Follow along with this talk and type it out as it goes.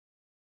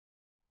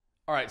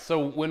All right, so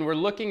when we're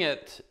looking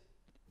at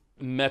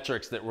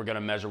metrics that we're going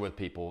to measure with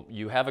people,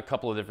 you have a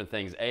couple of different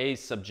things.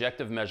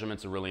 Subjective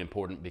measurements are really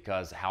important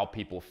because how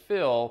people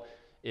feel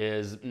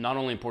is not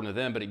only important to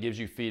them, but it gives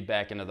you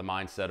feedback into the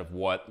mindset of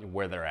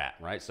where they're at,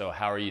 right? So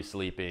how are you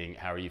sleeping,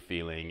 how are you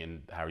feeling,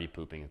 and how are you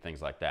pooping, and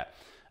things like that.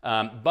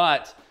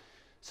 But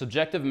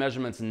subjective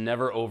measurements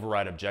never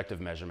override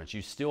objective measurements.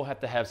 You still have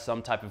to have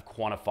some type of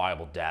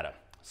quantifiable data.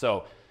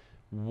 So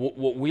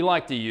what we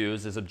like to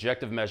use is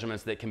objective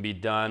measurements that can be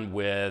done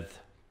with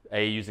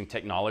using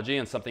technology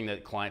and something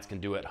that clients can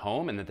do at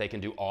home and that they can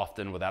do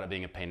often without it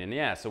being a pain in the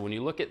ass. So when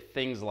you look at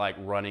things like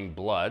running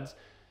bloods,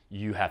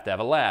 you have to have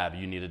a lab.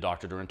 You need a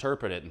doctor to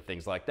interpret it and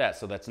things like that.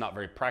 So that's not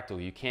very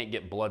practical. You can't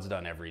get bloods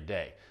done every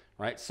day,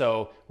 right?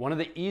 So one of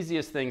the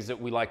easiest things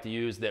that we like to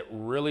use that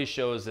really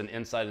shows an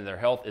insight into their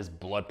health is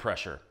blood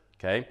pressure,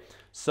 okay?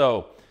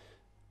 So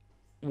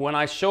when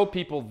I show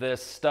people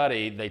this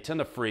study, they tend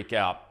to freak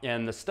out.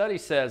 And the study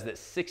says that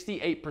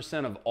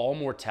 68% of all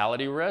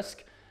mortality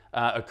risk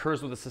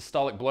occurs with a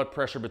systolic blood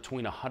pressure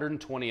between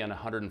 120 and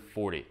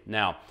 140.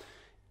 Now,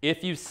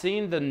 if you've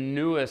seen the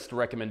newest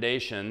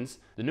recommendations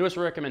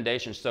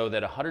show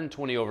that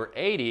 120 over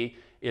 80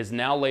 is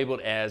now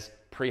labeled as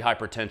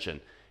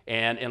pre-hypertension.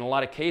 And in a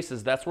lot of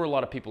cases, that's where a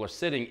lot of people are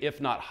sitting, if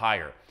not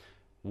higher.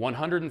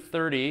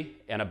 130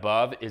 and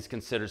above is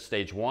considered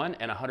stage 1,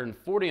 and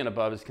 140 and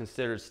above is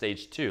considered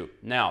stage 2.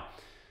 Now,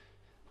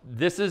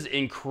 this is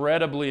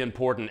incredibly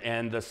important,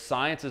 and the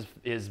science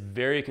is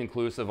very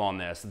conclusive on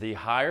this. The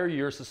higher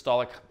your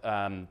systolic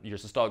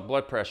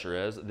blood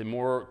pressure is, the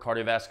more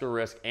cardiovascular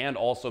risk and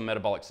also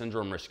metabolic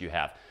syndrome risk you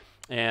have.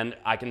 And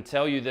I can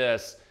tell you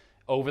this,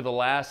 over the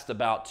last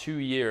about 2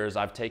 years,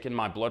 I've taken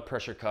my blood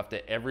pressure cuff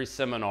to every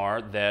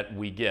seminar that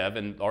we give,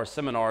 and our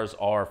seminars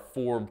are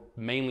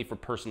mainly for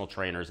personal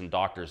trainers and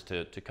doctors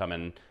to come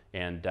in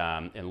and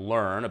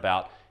learn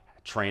about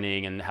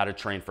training and how to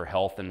train for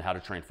health and how to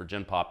train for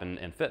gym pop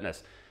and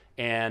fitness.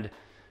 And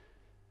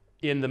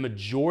in the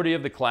majority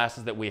of the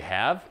classes that we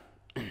have,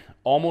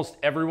 almost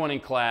everyone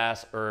in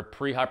class are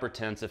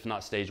pre-hypertensive, if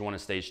not stage 1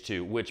 and stage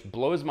 2, which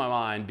blows my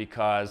mind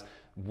because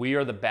we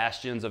are the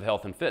bastions of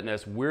health and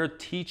fitness. We're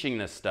teaching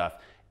this stuff.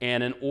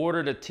 And in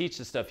order to teach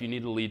this stuff, you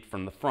need to lead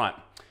from the front.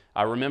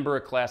 I remember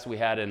a class we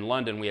had in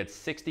London. We had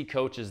 60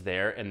 coaches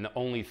there, and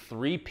only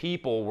 3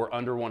 people were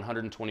under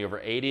 120 over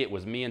 80. It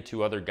was me and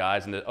 2 other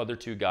guys, and the other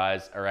 2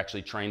 guys are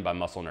actually trained by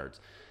muscle nerds.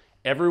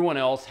 Everyone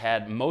else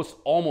had,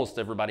 almost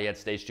everybody had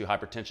stage 2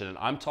 hypertension, and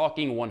I'm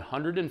talking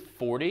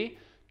 140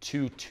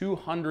 to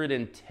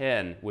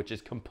 210, which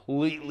is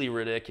completely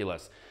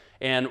ridiculous.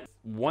 And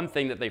one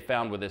thing that they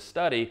found with this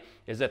study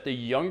is that the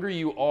younger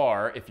you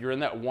are, if you're in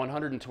that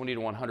 120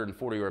 to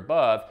 140 or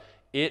above,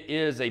 it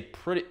is a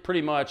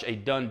pretty much a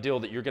done deal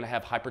that you're going to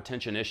have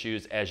hypertension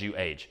issues as you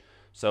age.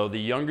 So the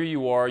younger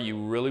you are, you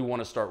really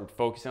want to start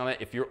focusing on it.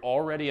 If you're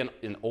already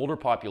an older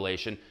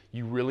population,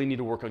 you really need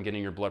to work on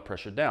getting your blood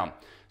pressure down.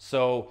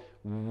 So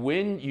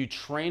when you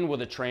train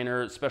with a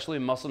trainer, especially a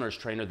muscle nurse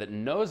trainer that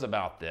knows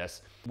about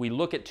this, we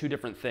look at 2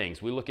 different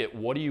things. We look at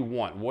what do you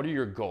want? What are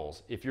your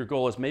goals? If your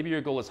goal is, maybe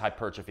your goal is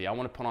hypertrophy. I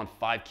want to put on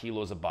 5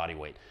 kilos of body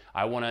weight.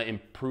 I want to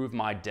improve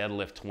my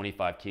deadlift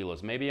 25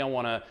 kilos. Maybe I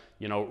want to,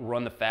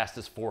 run the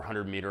fastest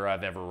 400 meter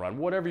I've ever run.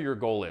 Whatever your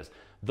goal is.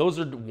 Those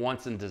are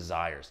wants and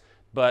desires.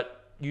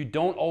 But you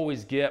don't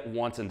always get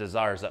wants and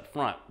desires up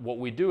front. What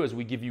we do is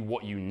we give you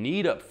what you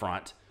need up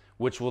front,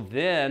 which will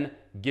then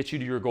get you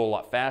to your goal a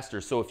lot faster.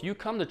 So if you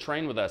come to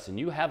train with us and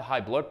you have high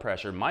blood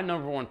pressure, my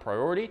number 1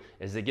 priority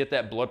is to get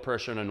that blood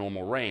pressure in a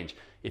normal range.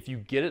 If you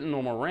get it in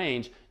normal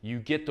range, you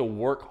get to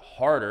work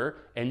harder,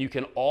 and you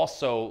can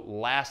also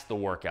last the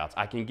workouts.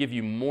 I can give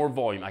you more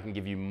volume. I can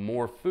give you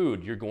more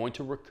food. You're going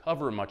to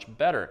recover much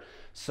better.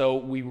 So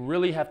we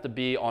really have to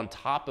be on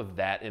top of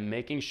that and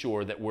making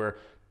sure that we're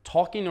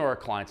talking to our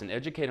clients and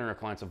educating our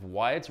clients of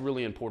why it's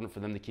really important for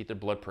them to keep their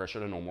blood pressure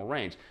in a normal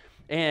range.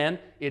 And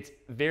it's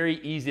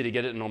very easy to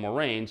get it in normal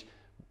range.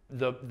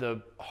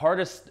 The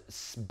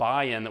hardest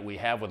buy-in that we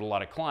have with a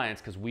lot of clients,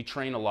 because we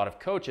train a lot of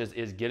coaches,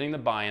 is getting the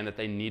buy-in that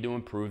they need to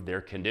improve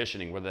their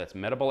conditioning, whether that's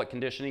metabolic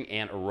conditioning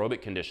and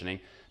aerobic conditioning,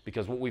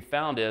 because what we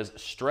found is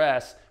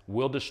stress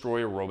will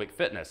destroy aerobic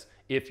fitness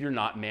if you're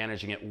not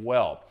managing it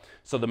well.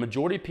 So the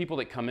majority of people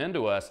that come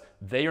into us,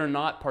 they are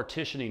not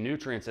partitioning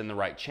nutrients in the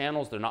right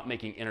channels. They're not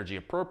making energy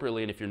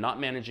appropriately. And if you're not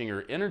managing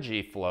your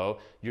energy flow,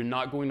 you're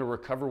not going to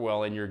recover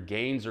well, and your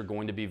gains are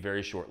going to be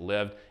very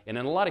short-lived. And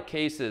in a lot of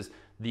cases,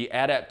 the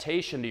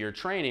adaptation to your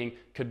training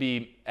could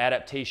be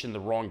adaptation the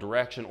wrong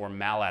direction or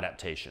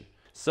maladaptation.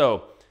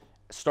 So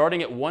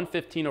starting at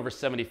 115 over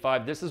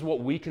 75, this is what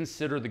we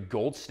consider the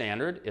gold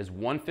standard, is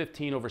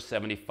 115 over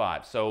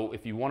 75. So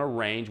if you want a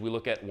range, we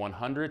look at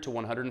 100 to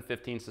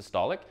 115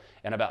 systolic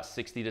and about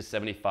 60 to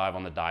 75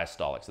 on the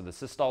diastolic. So the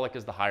systolic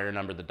is the higher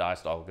number, the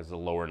diastolic is the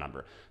lower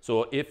number.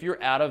 So if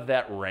you're out of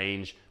that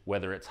range,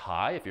 whether it's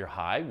high, if you're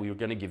high, we're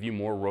going to give you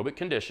more aerobic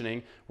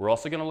conditioning. We're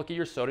also going to look at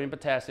your sodium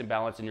potassium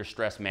balance and your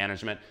stress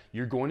management.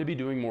 You're going to be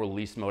doing more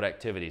least mode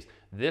activities.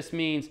 This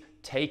means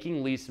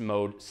taking least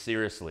mode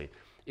seriously.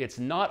 it's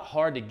not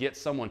hard to get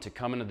someone to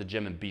come into the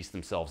gym and beast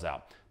themselves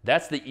out.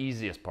 That's the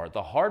easiest part.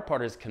 The hard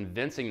part is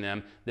convincing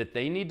them that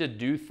they need to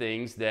do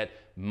things that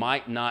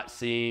might not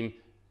seem,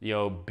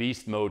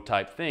 beast mode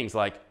type things,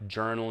 like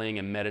journaling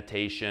and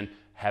meditation,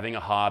 having a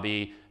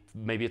hobby,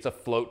 maybe it's a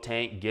float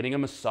tank, getting a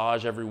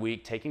massage every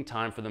week, taking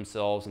time for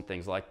themselves and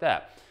things like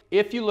that.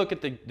 If you look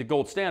at the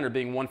gold standard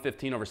being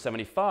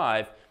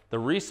 115/75, the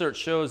research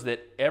shows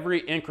that every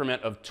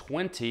increment of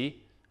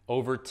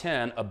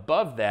 20/10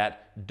 above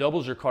that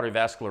doubles your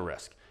cardiovascular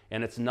risk.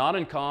 And it's not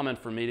uncommon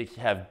for me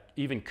to have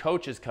even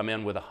coaches come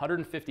in with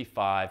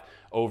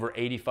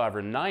 155/85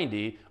 or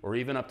 90, or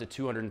even up to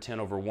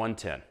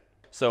 210/110.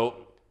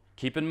 So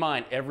keep in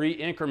mind, every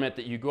increment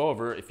that you go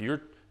over, if you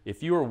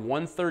are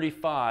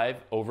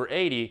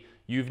 135/80,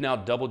 you've now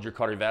doubled your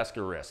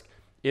cardiovascular risk.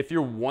 If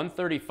you're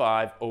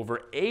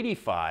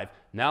 135/85,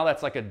 now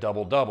that's like a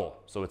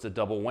double-double. So it's a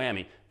double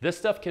whammy. This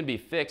stuff can be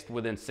fixed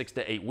within 6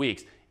 to 8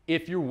 weeks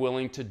if you're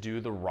willing to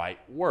do the right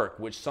work,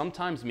 which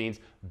sometimes means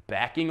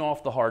backing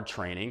off the hard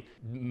training,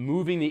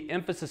 moving the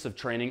emphasis of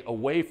training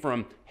away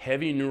from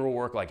heavy neural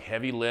work like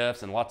heavy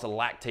lifts and lots of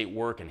lactate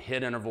work and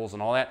HIIT intervals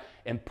and all that,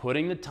 and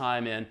putting the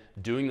time in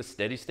doing the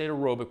steady state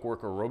aerobic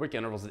work or aerobic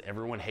intervals that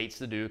everyone hates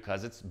to do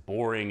because it's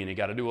boring and you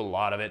got to do a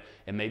lot of it,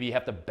 and maybe you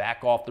have to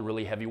back off the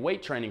really heavy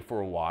weight training for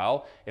a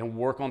while and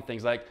work on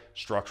things like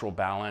structural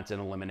balance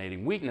and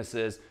eliminating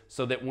weaknesses,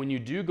 so that when you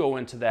do go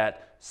into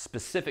that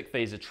specific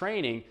phase of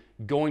training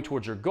going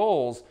towards your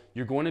goals,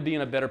 you're going to be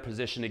in a better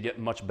position to get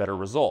much better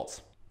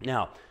results.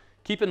 Now,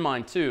 keep in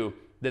mind too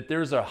that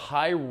there's a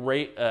high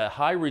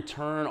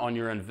return on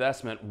your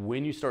investment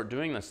when you start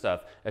doing this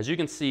stuff. As you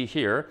can see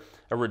here,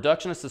 a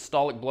reduction of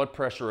systolic blood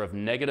pressure of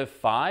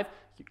 -5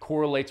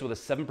 correlates with a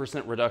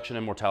 7% reduction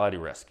in mortality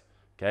risk.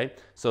 Okay,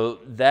 so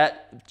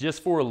that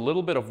just for a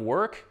little bit of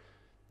work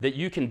that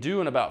you can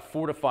do in about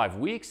 4 to 5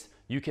 weeks,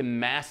 you can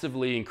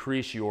massively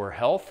increase your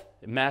health,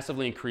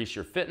 massively increase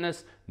your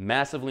fitness,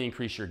 massively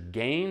increase your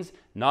gains,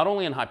 not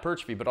only in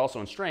hypertrophy, but also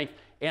in strength,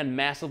 and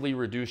massively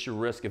reduce your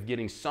risk of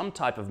getting some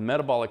type of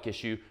metabolic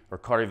issue or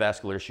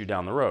cardiovascular issue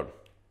down the road.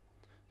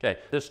 Okay,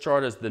 this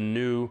chart is the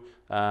new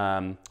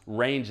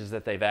ranges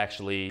that they've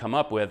actually come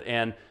up with,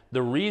 and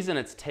the reason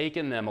it's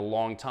taken them a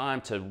long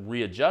time to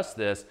readjust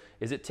this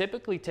is it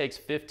typically takes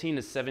 15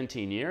 to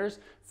 17 years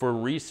for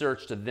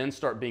research to then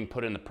start being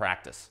put into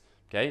practice.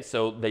 Okay,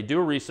 so they do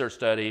a research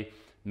study,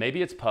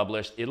 maybe it's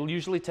published, it'll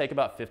usually take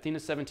about 15 to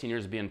 17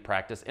 years to be in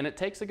practice, and it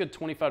takes a good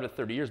 25 to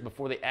 30 years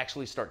before they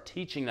actually start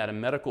teaching that in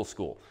medical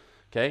school.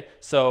 Okay,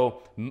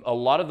 so a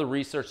lot of the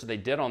research that they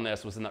did on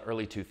this was in the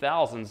early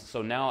 2000s,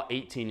 so now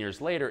 18 years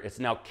later, it's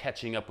now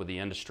catching up with the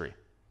industry.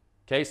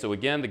 Okay, so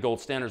again, the gold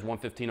standard is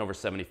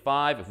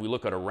 115/75. If we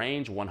look at a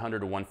range, 100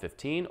 to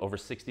 115, over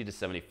 60 to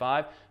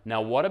 75.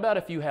 Now, what about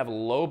if you have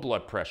low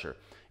blood pressure?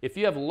 If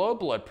you have low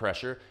blood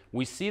pressure,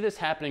 we see this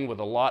happening with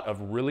a lot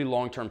of really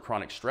long-term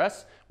chronic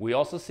stress. We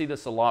also see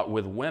this a lot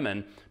with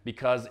women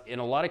because in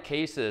a lot of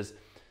cases,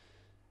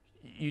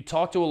 you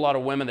talk to a lot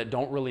of women that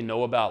don't really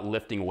know about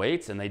lifting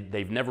weights and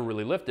they've never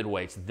really lifted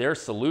weights. Their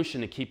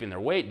solution to keeping their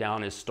weight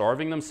down is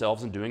starving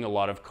themselves and doing a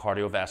lot of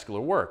cardiovascular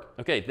work.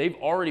 Okay, they've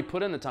already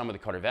put in the time with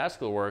the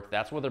cardiovascular work.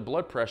 That's where their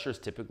blood pressure is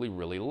typically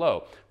really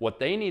low. What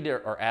they need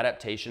are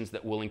adaptations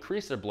that will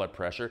increase their blood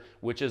pressure,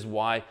 which is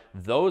why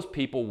those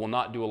people will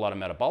not do a lot of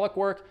metabolic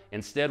work.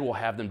 Instead, we'll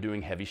have them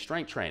doing heavy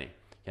strength training.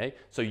 Okay,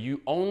 so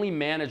you only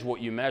manage what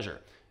you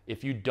measure.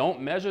 If you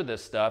don't measure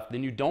this stuff,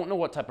 then you don't know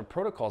what type of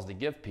protocols to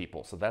give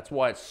people. So that's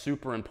why it's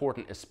super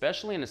important,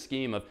 especially in a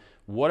scheme of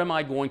what am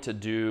I going to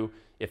do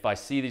if I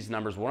see these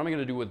numbers? What am I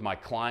going to do with my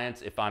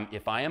clients? If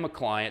I am a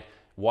client,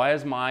 why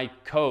is my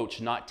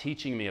coach not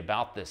teaching me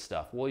about this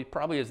stuff? Well, he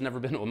probably has never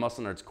been to a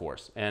Muscle Nerds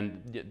course.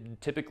 And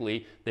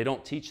typically, they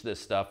don't teach this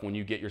stuff when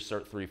you get your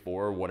Cert 3-4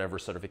 or whatever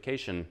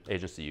certification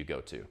agency you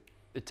go to.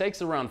 It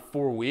takes around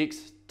 4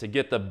 weeks to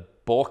get the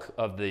bulk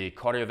of the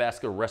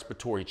cardiovascular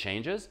respiratory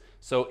changes.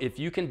 So if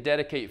you can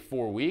dedicate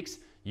 4 weeks,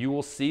 you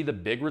will see the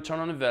big return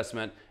on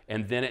investment,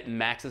 and then it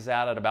maxes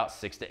out at about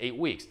 6 to 8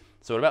 weeks.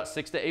 So at about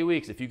 6 to 8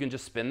 weeks, if you can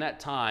just spend that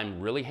time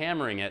really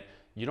hammering it,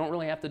 you don't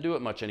really have to do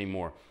it much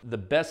anymore. The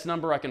best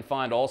number I can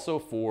find also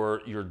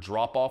for your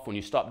drop off when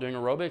you stop doing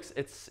aerobics,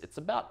 it's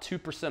about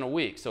 2% a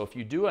week. So if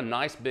you do a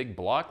nice big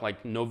block,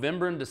 like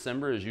November and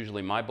December is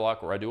usually my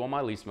block where I do all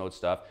my least mode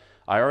stuff.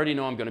 I already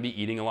know I'm going to be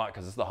eating a lot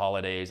because it's the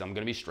holidays. I'm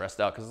going to be stressed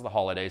out because it's the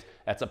holidays.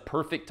 That's a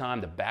perfect time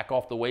to back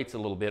off the weights a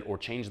little bit or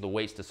change the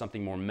weights to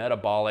something more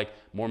metabolic,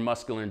 more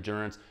muscular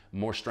endurance,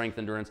 more strength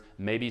endurance,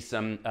 maybe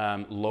some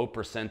low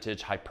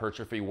percentage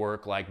hypertrophy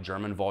work like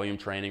German volume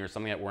training or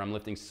something like that where I'm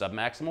lifting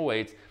submaximal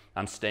weights.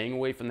 I'm staying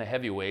away from the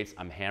heavy weights.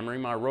 I'm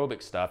hammering my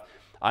aerobic stuff.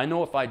 I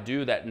know if I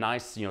do that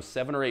nice,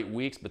 7 or 8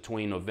 weeks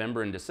between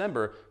November and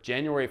December,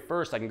 January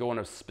 1st, I can go in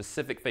a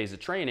specific phase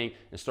of training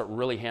and start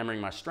really hammering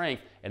my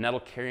strength, and that'll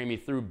carry me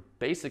through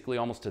basically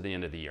almost to the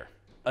end of the year.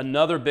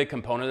 Another big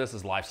component of this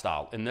is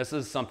lifestyle, and this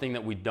is something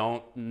that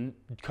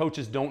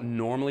coaches don't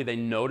normally, they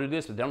know to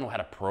this, but they don't know how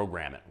to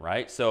program it,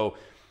 right? So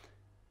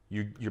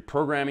You're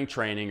programming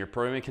training, you're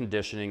programming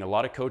conditioning. A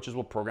lot of coaches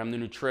will program the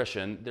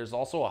nutrition. There's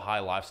also a high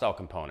lifestyle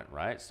component,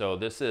 right? So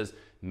this is,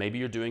 maybe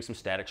you're doing some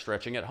static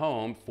stretching at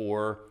home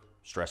for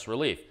stress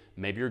relief.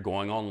 Maybe you're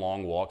going on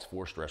long walks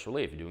for stress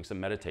relief. You're doing some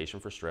meditation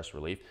for stress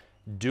relief.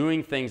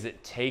 Doing things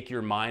that take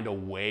your mind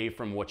away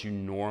from what you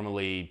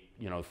normally,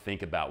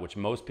 think about, which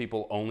most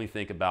people only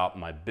think about: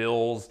 my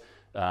bills,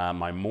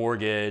 my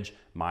mortgage,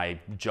 my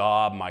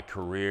job, my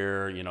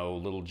career,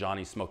 little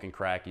Johnny smoking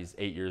crack, he's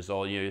 8 years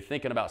old. You're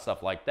thinking about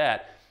stuff like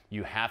that.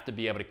 You have to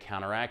be able to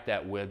counteract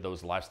that with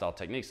those lifestyle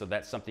techniques. So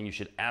that's something you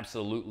should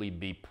absolutely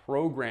be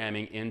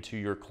programming into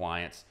your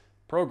clients'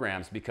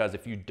 programs, because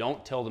if you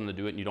don't tell them to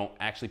do it and you don't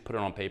actually put it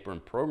on paper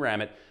and program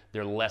it,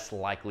 they're less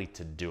likely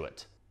to do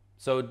it.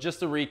 So just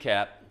to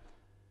recap,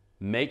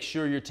 make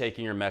sure you're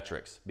taking your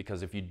metrics,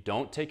 because if you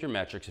don't take your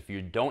metrics, if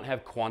you don't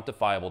have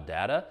quantifiable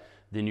data,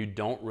 then you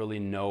don't really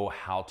know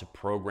how to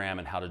program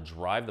and how to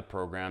drive the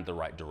program the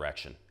right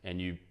direction.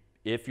 And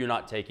if you're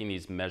not taking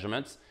these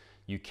measurements,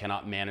 you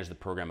cannot manage the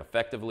program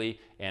effectively,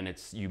 and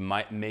you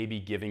may be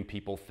giving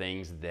people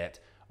things that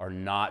are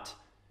not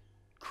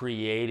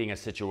creating a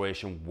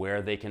situation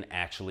where they can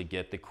actually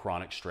get the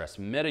chronic stress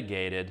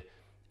mitigated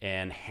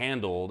and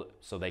handled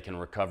so they can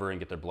recover and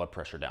get their blood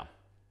pressure down.